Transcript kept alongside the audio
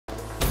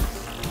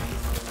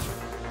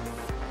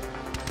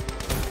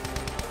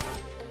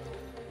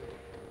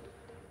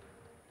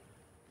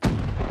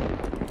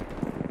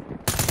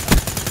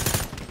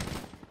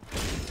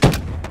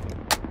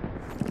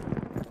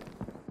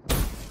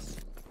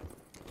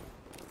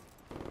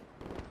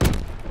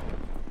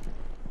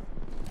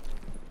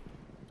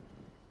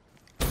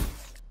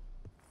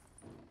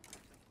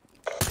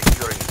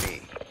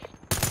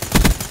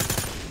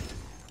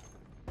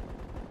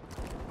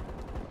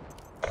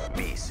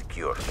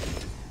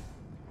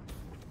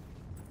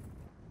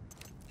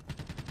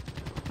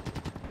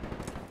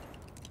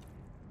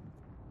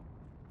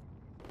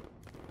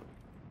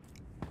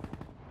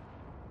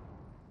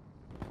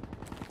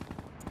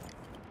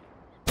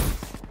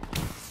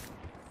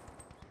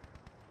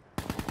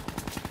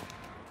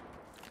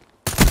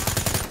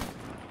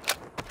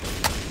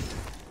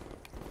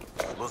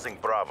Losing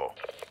Bravo.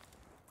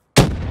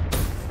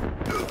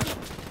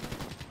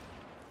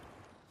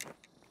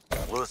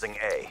 Losing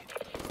A.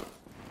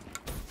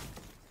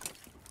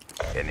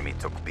 Enemy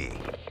took B.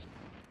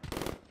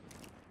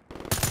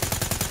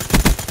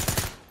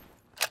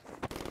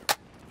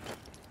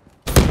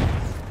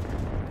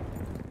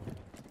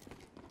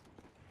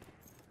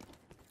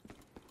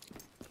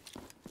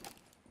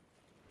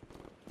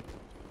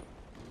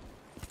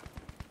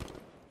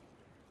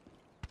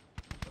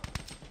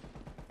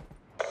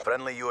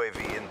 Friendly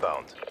UAV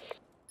inbound.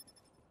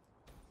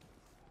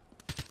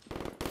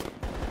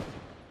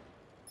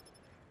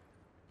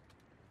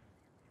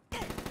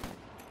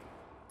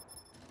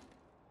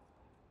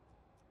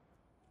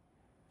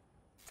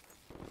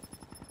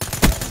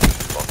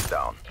 Locked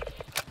down.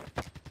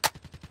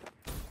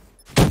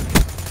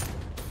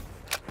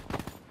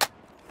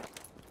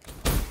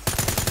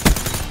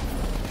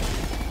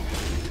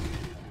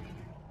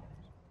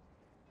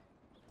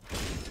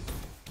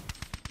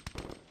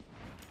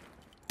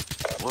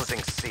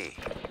 Losing C.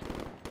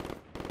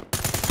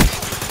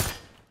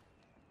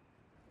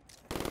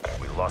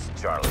 We lost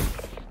Charlie.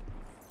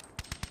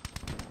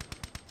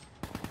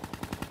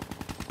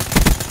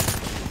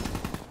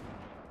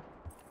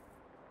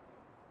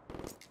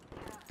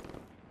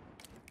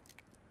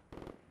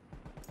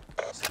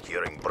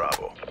 Securing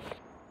Bravo.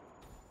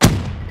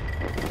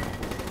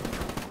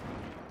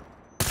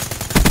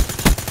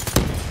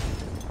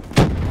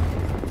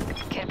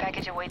 Care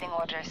package awaiting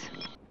orders.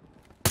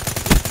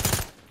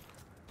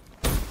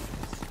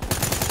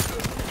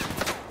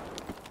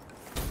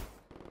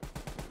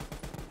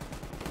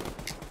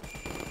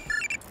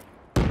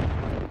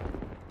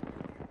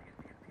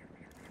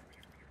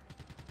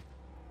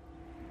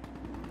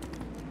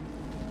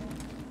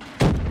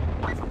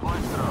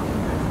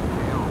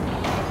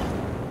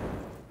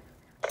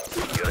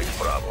 Securing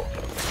Bravo.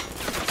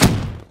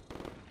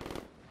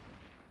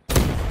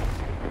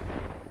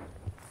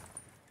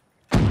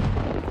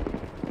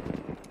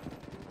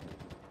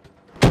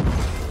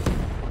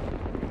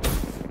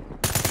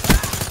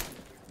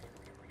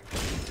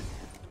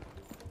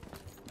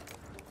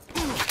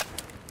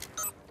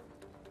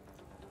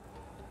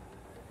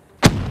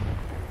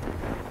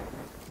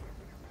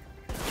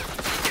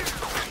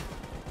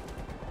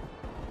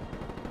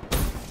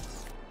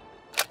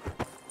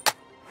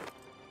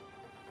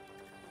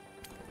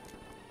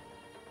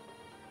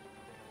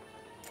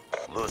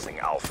 Losing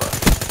Alpha.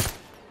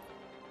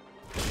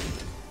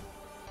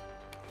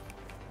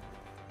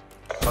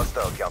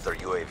 Hostile counter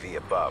UAV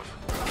above.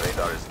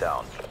 Radar is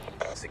down.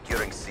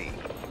 Securing C.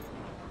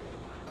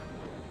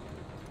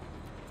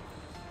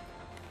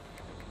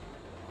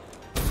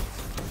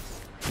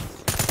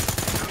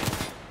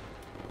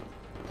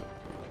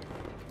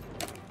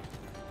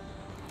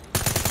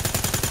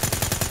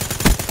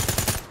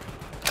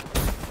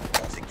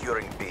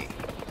 Securing B.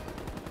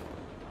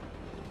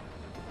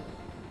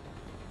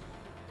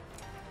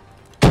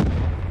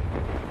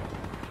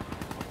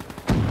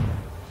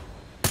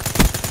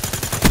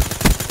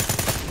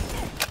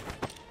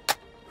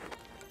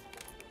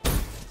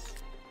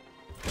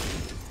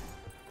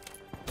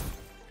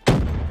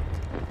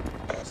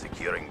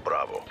 Securing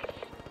Bravo.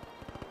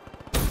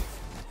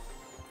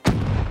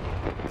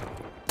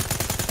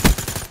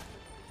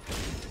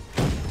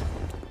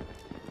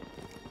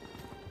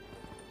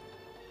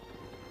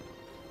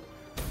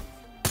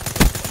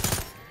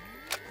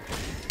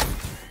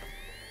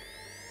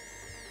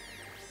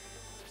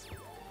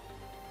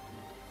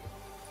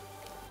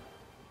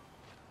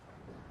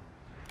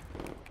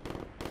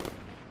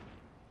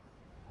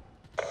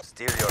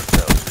 Steer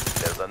yourself.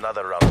 There's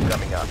another round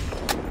coming up.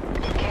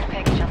 Care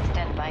package on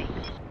standby.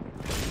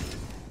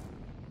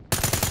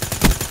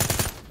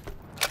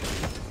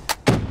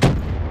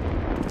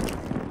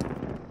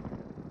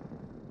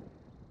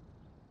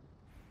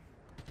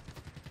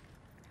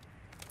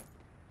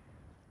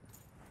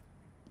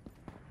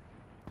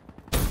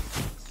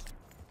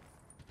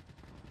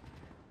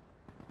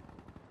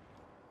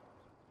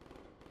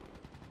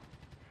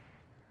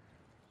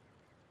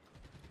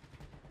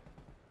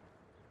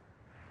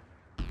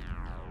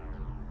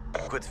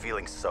 Quit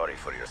feeling sorry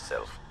for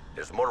yourself.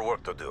 There's more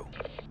work to do.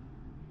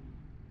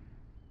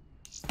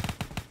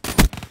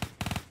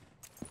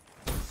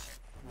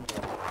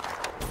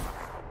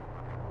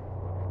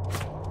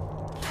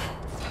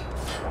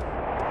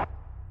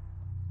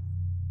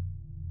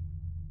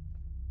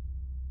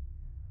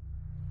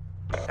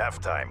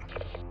 Halftime.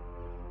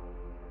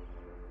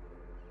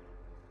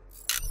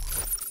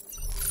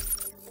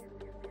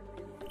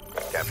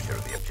 Capture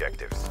the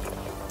objectives.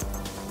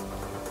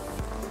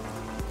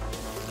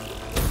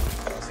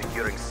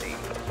 Securing C.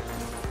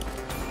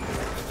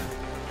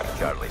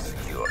 Charlie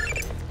secure.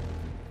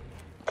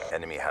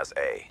 Enemy has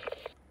A.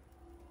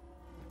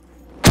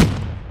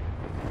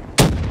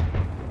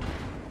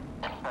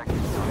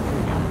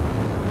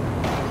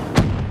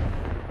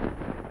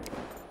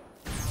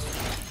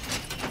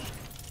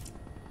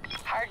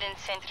 Hardened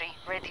sentry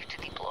ready to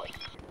deploy.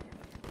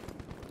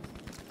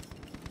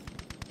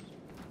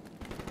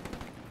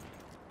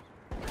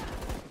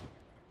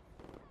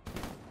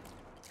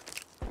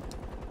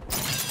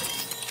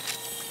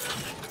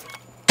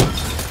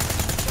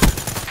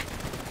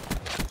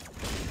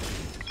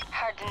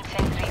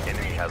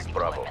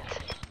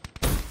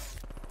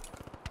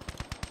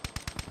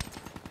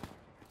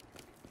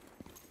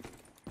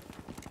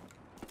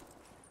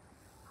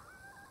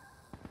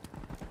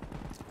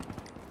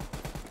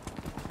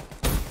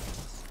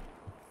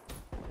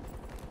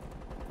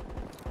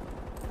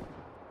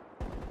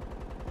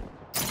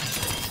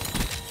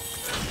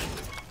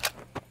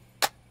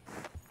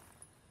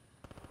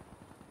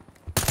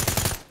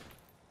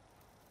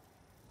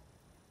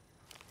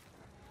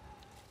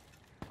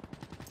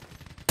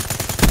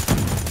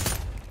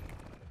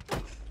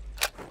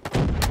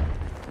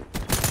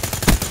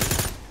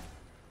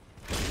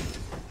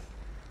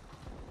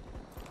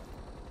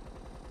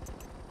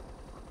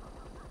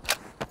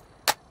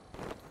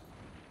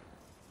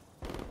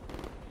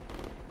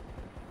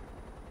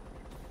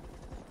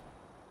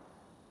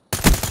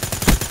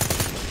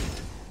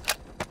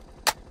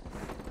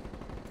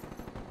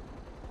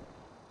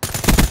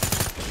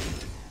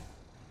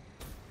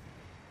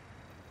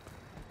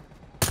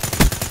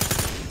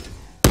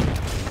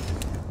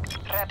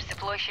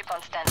 Deploy ship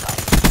on standby.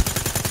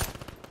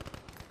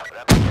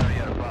 Rapid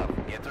carrier above.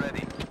 Get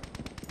ready.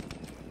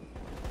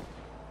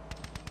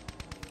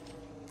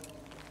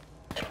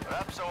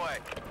 Raps away.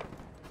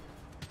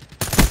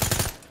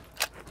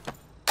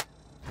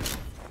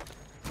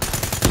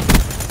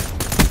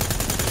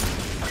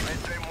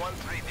 Mainframe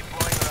 1-3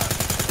 deploying rap.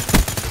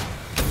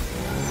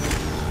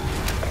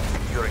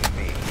 Securing B.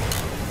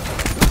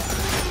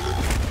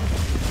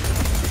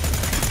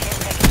 Care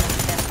package on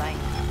standby.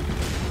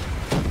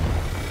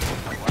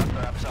 Last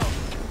raps out.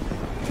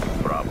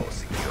 Bravo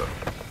secure.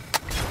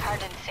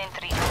 Hardened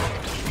sentry ammo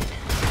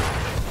depleted.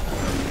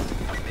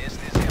 Mist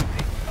is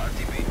empty.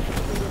 RTB.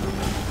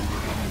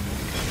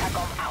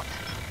 TACOM out.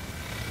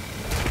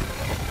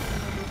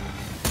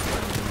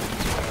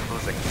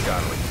 Losing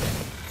Charlie.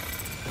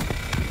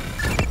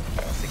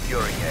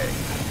 Securing A.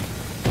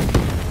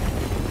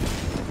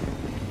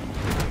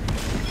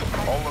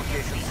 All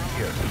locations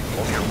secure.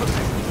 Hold your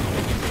position.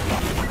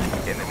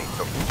 Enemy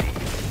took C.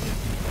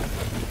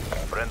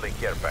 Friendly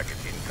care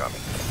package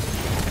incoming.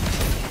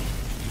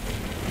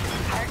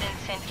 Hardened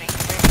sentry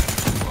ready to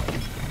deploy.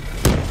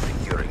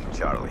 Securing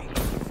Charlie.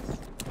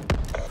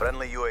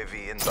 Friendly UAV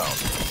inbound.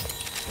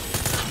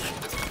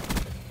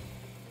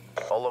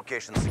 All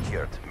locations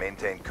secured.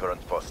 Maintain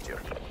current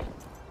posture.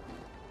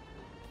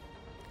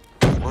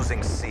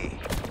 Losing C.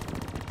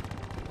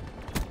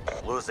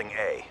 Losing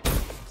A.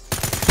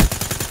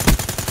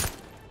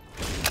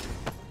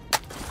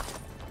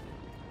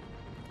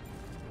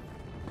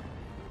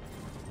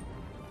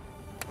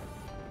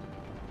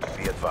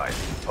 Be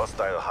advised.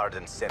 Hostile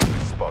hardened sentry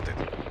spotted.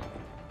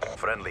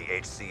 Friendly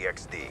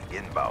HCXD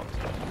inbound.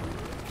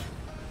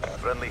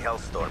 Friendly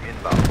Hellstorm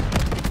inbound.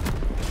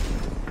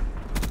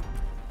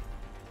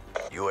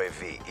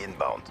 UAV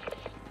inbound.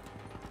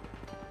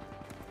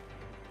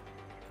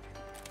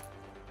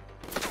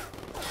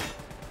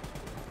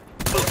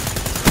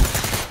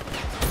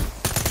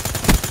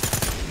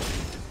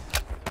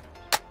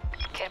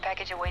 Care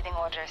package awaiting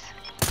orders.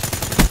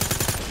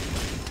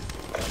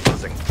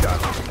 Losing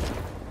Charlie.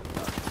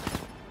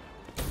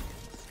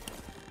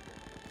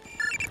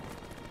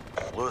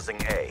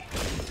 Losing A.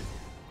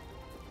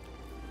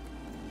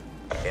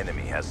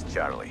 Enemy has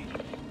Charlie.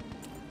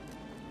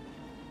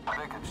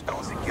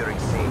 Securing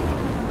C.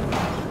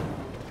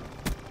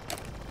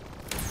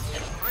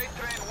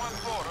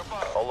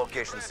 All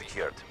locations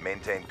secured.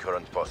 Maintain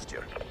current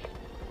posture.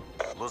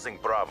 Losing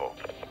Bravo.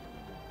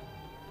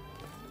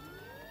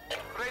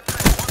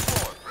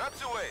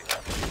 Raps away.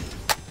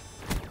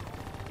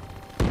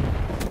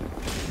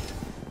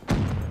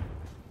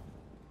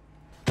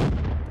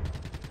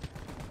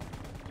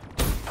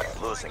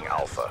 Losing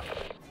Alpha.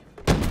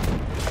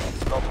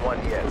 It's not one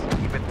yet.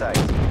 Keep it tight.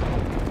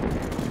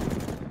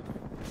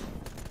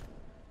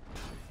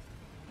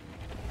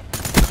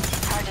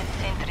 Hardened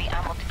sentry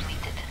ammo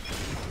depleted.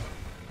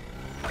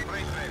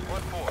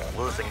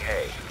 Losing A.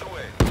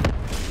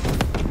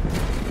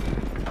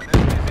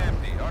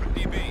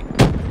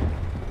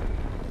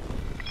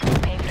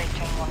 Pay freight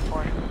train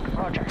 1-4.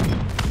 Roger.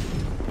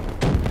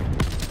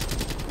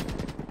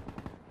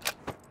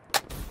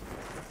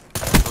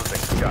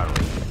 Losing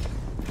Charlie.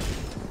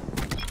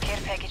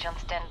 Care package on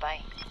standby.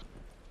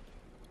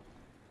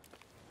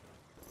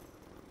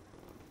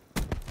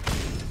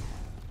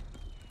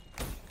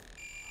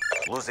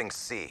 Losing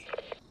C.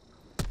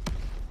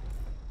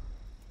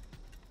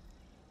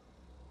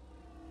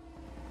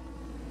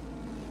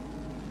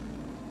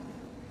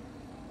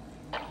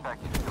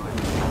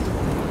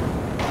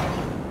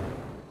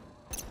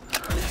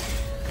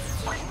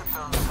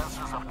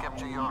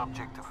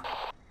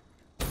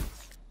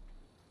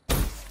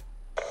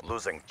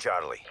 Losing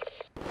Charlie.